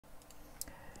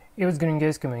Hey, what's going on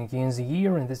guys, maksymkorzh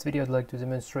here. In this video I'd like to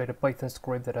demonstrate a Python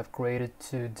script that I've created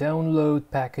to download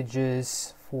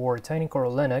packages for tinycore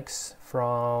Linux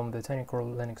from the tinycore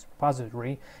Linux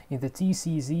repository in the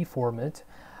TCZ format,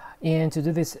 and to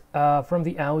do this from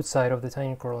the outside of the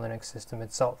tinycore Linux system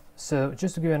itself. So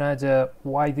just to give you an idea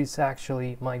why this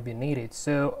actually might be needed,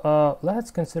 so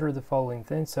let's consider the following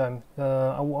things. I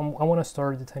want to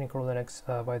start the tinycore Linux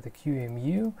by the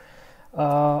QEMU.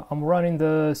 I'm running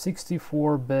the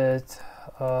 64-bit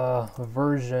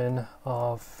version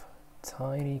of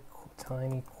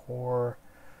tinycore.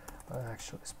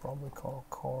 Actually, it's probably called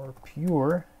Core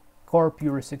Pure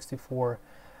 64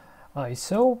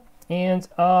 ISO, and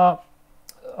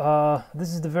this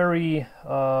is the very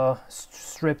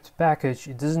stripped package.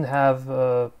 It doesn't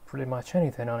have pretty much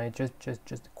anything on it, just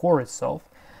the core itself.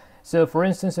 So for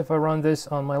instance, if I run this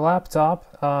on my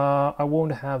laptop, I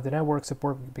won't have the network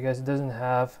support because it doesn't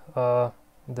have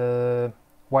the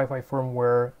Wi-Fi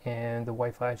firmware and the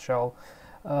Wi-Fi shell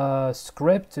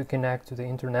script to connect to the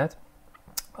internet.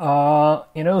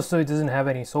 And also it doesn't have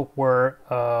any software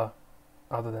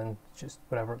other than just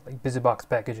whatever, like BusyBox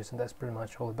packages, and that's pretty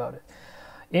much all about it.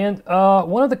 And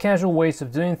one of the casual ways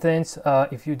of doing things,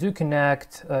 if you do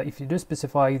connect, if you do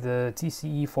specify the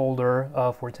TCE folder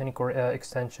for tinycore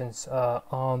extensions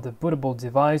on the bootable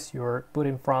device you're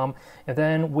booting from, and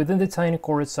then within the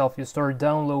tinycore itself you start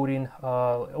downloading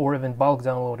or even bulk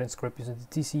downloading script using the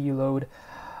TCE load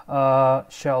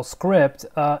shell script.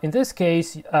 In this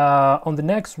case, on the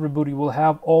next reboot you will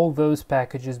have all those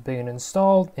packages being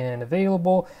installed and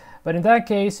available. But in that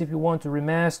case, if you want to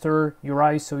remaster your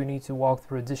ISO, you need to walk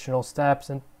through additional steps,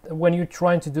 and when you're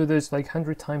trying to do this like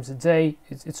 100 times a day,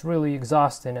 it's really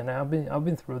exhausting, and I've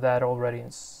been through that already.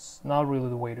 It's not really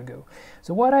the way to go.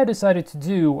 So what I decided to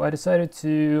do, I decided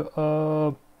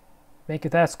to make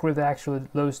that script that actually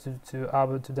allows to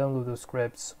download those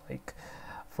scripts like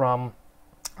from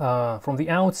the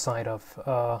outside of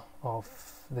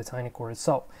the tinycore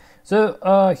itself. So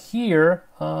here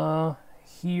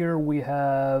we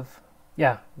have,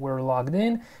 we're logged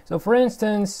in. So for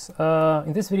instance,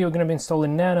 in this video we're going to be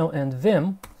installing Nano and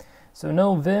Vim. So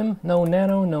no Vim, no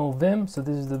Nano, no Vim. So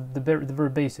this is the very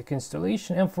basic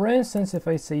installation. And for instance, if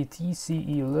I say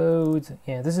TCE load,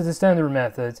 and this is the standard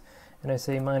method, and I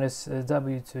say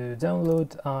 -W to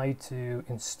download, I to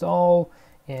install,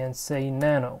 and say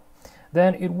Nano,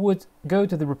 then it would go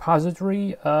to the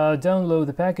repository, download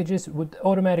the packages, would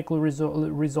automatically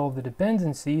resolve the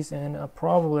dependencies, and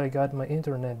probably I got my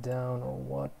internet down, or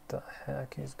what the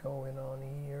heck is going on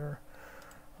here?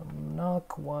 I'm not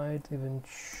quite even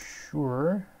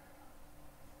sure.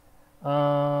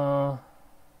 Yeah,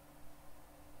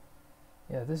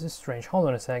 this is strange. Hold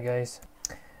on a sec, guys.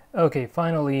 Okay,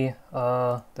 finally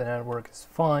the network is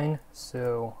fine.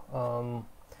 So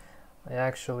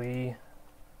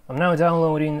I'm now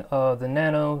downloading the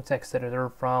Nano text editor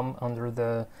from under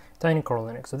the tinycore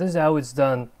Linux. So this is how it's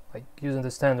done, like using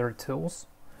the standard tools.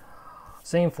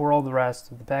 Same for all the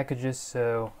rest of the packages.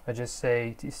 So I just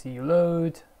say TCE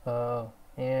load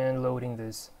and loading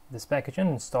this package and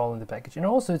installing the package. And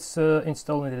also it's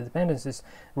installing the dependencies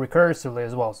recursively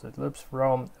as well. So it loops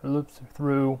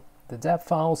through the dep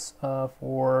files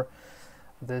for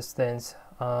this things.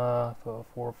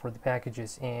 For the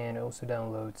packages, and also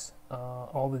downloads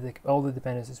all the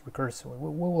dependencies recursively. We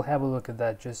will have a look at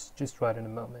that just right in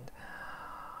a moment.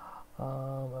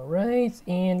 All right,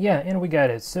 and yeah, and we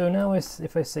got it. So now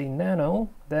if I say Nano,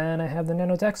 then I have the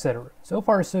Nano text editor. So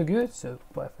far so good, so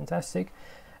quite fantastic.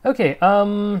 Okay,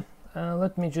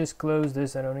 let me just close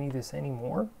this. I don't need this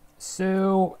anymore.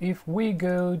 So if we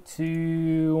go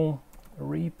to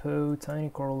repo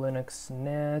tinycore Linux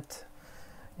net,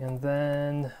 and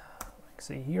then, like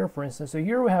say here, for instance, so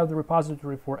here we have the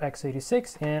repository for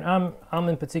x86, and I'm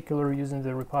in particular using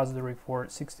the repository for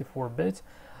 64-bit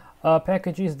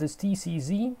packages, this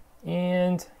TCZ.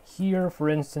 And here, for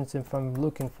instance, if I'm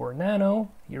looking for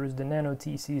Nano, here is the Nano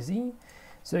TCZ.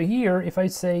 So here, if I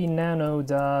say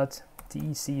nano.tcz,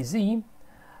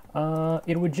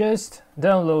 it would just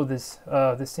download this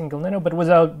single Nano, but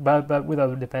without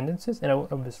dependencies, and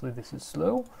obviously this is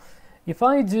slow. If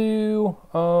I do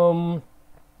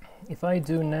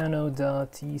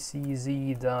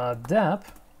nano.tcz.dep,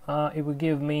 it would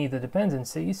give me the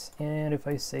dependencies, and if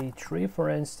I say tree, for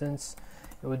instance,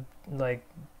 it would like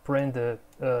print the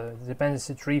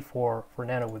dependency tree for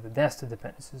Nano with the nested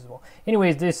dependencies as well.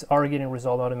 Anyways, these are getting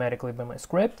resolved automatically by my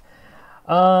script.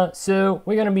 So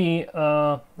we're gonna be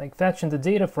like fetching the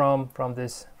data from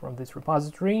this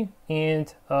repository,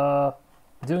 and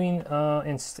doing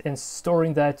and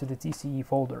storing that to the TCE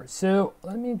folder. So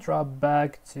let me drop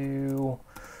back to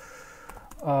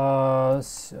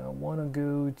So I want to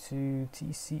go to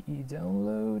TCE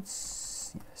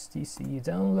downloads. Yes, TCE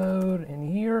download in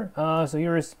here. So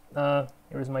here's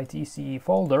my TCE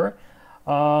folder.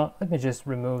 Let me just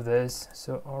remove this.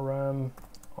 So rm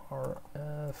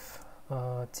rf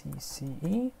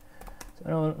TCE. So I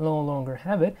no longer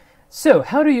have it. So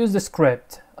how to use the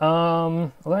script?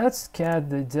 Let's get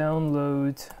the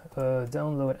download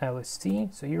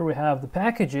lst. So here we have the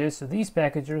packages. So these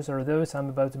packages are those I'm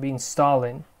about to be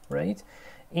installing, right?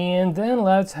 And then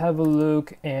let's have a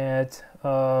look at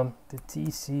the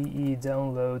TCE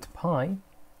download py.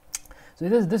 So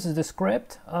this is the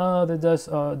script that does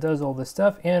all this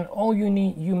stuff, and all you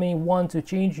may want to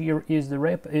change here is the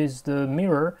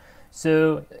mirror.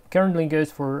 So currently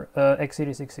goes for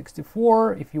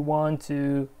x86-64. If you want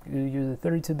to use the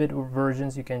 32-bit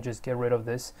versions, you can just get rid of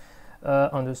this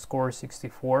underscore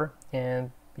 64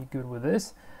 and be good with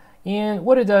this. And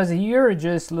what it does here, it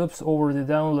just loops over the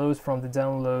downloads from the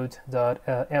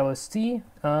download.lst,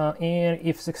 and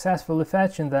if successfully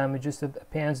fetching them, it just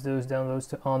appends those downloads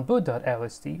to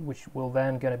onboot.lst, which we'll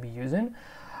then gonna be using.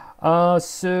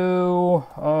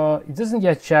 It doesn't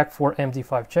yet check for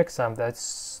MD5 checksum.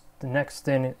 That's the next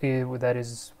thing that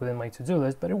is within my to-do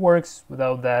list, but it works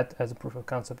without that as a proof of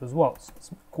concept as well. So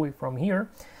let's quit from here.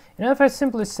 And if I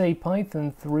simply say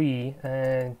Python 3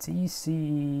 and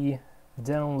TCE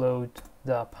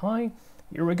download.py,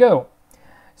 here we go.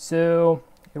 So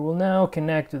it will now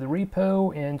connect to the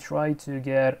repo and try to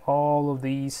get all of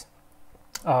these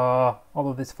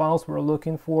files we're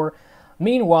looking for.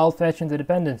 Meanwhile, fetching the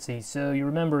dependency. So you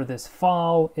remember this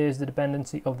file is the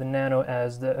dependency of the nano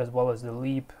as well as the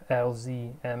leap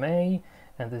lzma,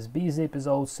 and this bzip is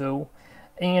also.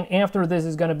 And after this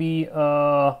is going to be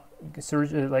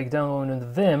downloading the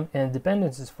vim and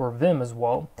dependencies for vim as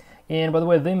well. And by the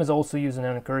way, vim is also using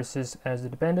maksymkorzh as the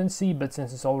dependency, but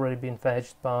since it's already been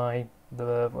fetched by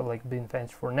been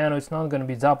fetched for nano, it's not going to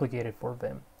be duplicated for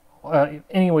vim.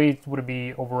 Anyway, it would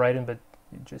be overridden, but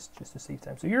just to save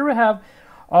time. So here we have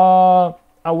our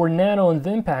nano and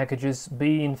vim packages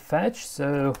being fetched.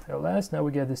 So now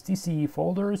we get this TCE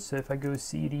folder. So if I go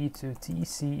cd to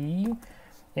TCE,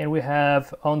 and we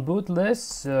have on boot list,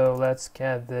 so let's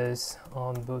get this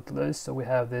on boot list. So we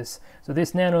have this. So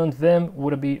this nano and vim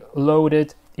would be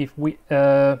loaded if we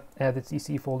add the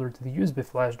TCE folder to the USB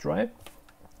flash drive,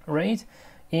 right?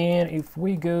 And if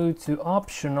we go to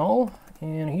optional,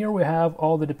 and here we have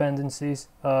all the dependencies,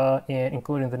 and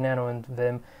including the nano and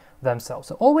vim themselves.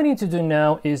 So all we need to do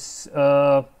now is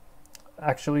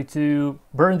actually to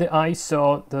burn the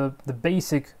ISO, the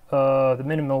basic, the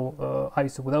minimal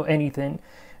ISO without anything,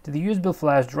 to the USB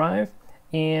flash drive,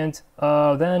 and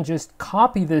then just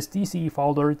copy this TCE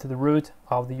folder to the root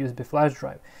of the USB flash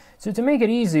drive. So to make it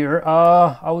easier,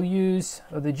 I'll use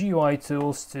the GUI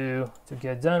tools to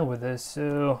get done with this.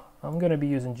 So I'm going to be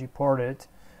using gported.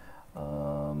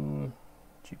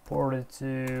 Gported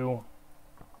to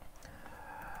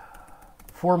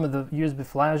format the USB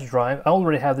flash drive. I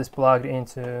already have this plugged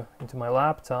into my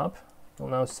laptop. You'll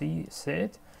now see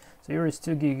it. So here is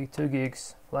 2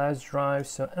 gigs flash drive.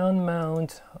 So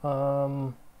unmount.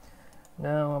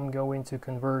 Now I'm going to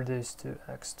convert this to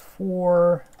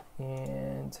ext4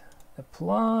 and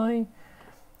apply,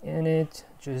 and it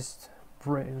just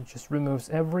removes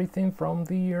everything from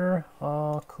there.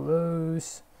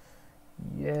 Close.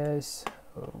 Yes.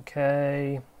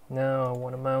 Okay. Now I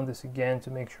want to mount this again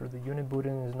to make sure the unit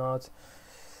booting is not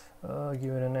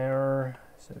giving an error.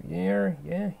 So here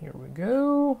we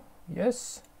go.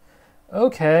 Yes.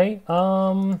 Okay.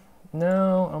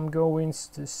 Now I'm going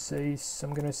to say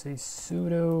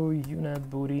sudo unit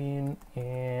booting,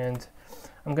 and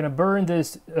I'm gonna burn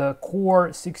this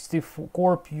core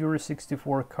pure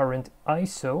 64 current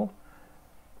ISO,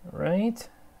 right?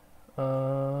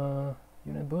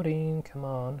 Unit booting, come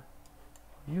on,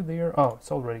 are you there? Oh,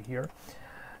 it's already here.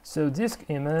 So disk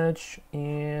image,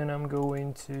 and I'm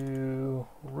going to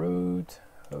root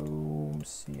home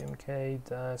CMK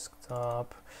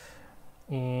desktop,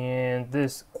 and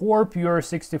this core pure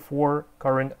 64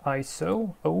 current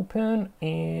ISO, open,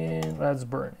 and let's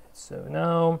burn it. So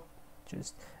now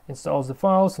just installs the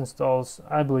files, installs,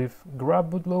 I believe,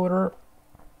 grub bootloader,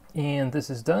 and this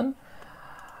is done.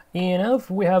 And if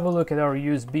we have a look at our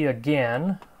USB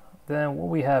again, then what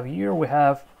we have here, we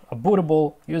have a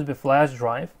bootable USB flash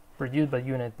drive produced by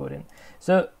unit booting.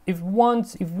 So if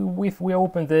we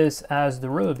open this as the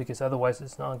root, because otherwise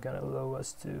it's not going to allow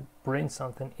us to bring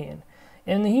something in.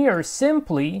 And here,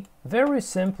 very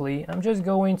simply, I'm just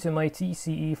going to my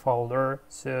TCE folder.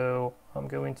 So I'm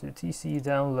going to TCE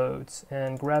downloads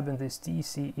and grabbing this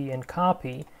TCE and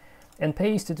copy and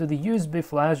paste it to the USB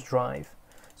flash drive.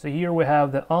 So here we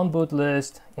have the on-boot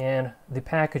list and the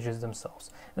packages themselves.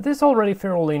 And this is already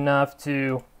fairly enough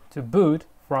to boot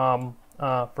from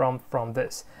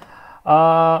this.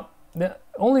 The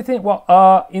only thing,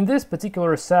 well, in this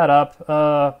particular setup,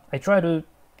 I tried to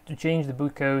change the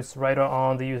boot codes right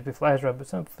on the USB flash drive, but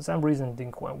for some reason it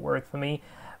didn't quite work for me.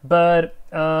 But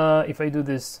if I do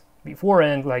this before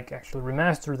and like actually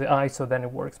remaster the ISO, then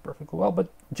it works perfectly well. But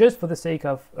just for the sake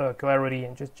of clarity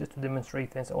and just to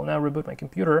demonstrate things, I will now reboot my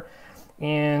computer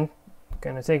and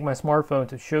kind of take my smartphone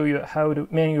to show you how to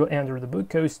manually enter the boot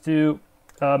codes to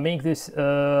make this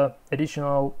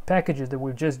additional packages that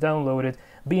we've just downloaded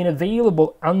being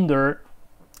available under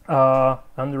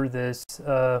this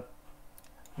live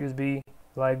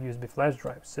USB flash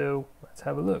drive. So let's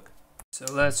have a look. So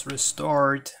let's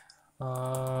restart,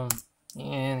 and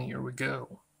here we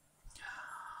go.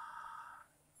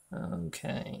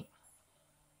 Okay.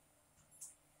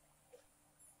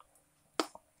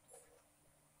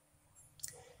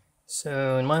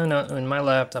 So in my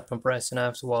laptop, I'm pressing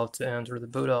F12 to enter the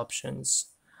boot options.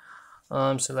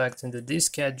 I'm selecting the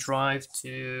diskette drive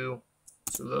to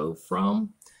load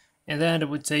from, and then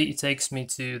it takes me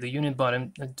to the unit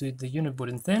button, to the unit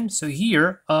button thing. So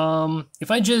here, if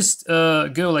I just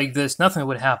go like this, nothing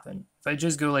would happen. If I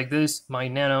just go like this, my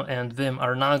Nano and Vim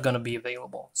are not going to be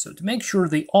available. So to make sure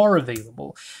they are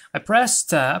available, I press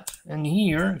tab, and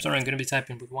here, I'm sorry, I'm going to be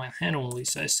typing with one hand only,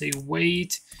 so I say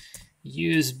wait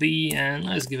USB, and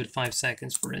let's give it 5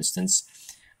 seconds, for instance.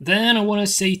 Then I want to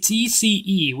say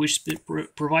TCE, which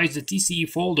provides the TCE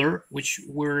folder, which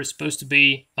we're supposed to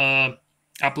be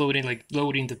uploading, like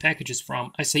loading the packages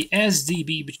from. I say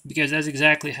SDB because that's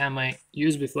exactly how my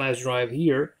USB flash drive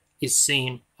here is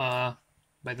seen by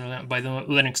the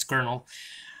Linux kernel.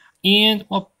 And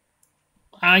well,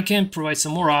 I can provide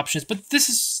some more options, but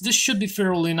this should be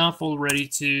fairly enough already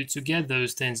to get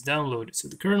those things downloaded. So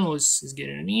the kernel is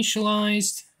getting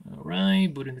initialized. All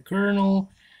right, booting the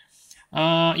kernel.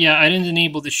 Yeah, I didn't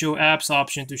enable the show apps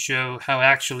option to show how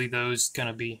actually those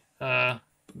gonna be uploaded.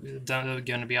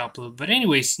 But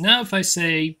anyways, now if I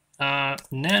say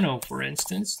Nano, for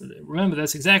instance, remember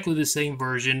that's exactly the same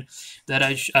version that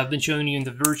I've been showing you in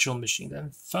the virtual machine.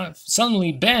 Then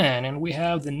suddenly bang, and we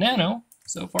have the Nano.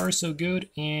 So far so good,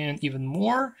 and even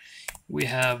more, we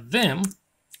have Vim,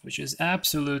 which is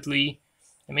absolutely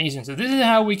amazing. So this is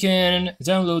how we can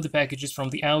download the packages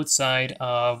from the outside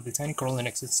of the tiny kernel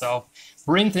Linux itself,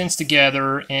 bring things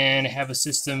together, and have a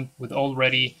system with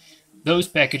already those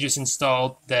packages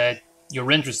installed that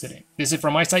you're interested in. This is it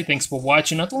from my side. Thanks for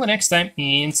watching. Until the next time,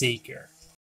 and take care.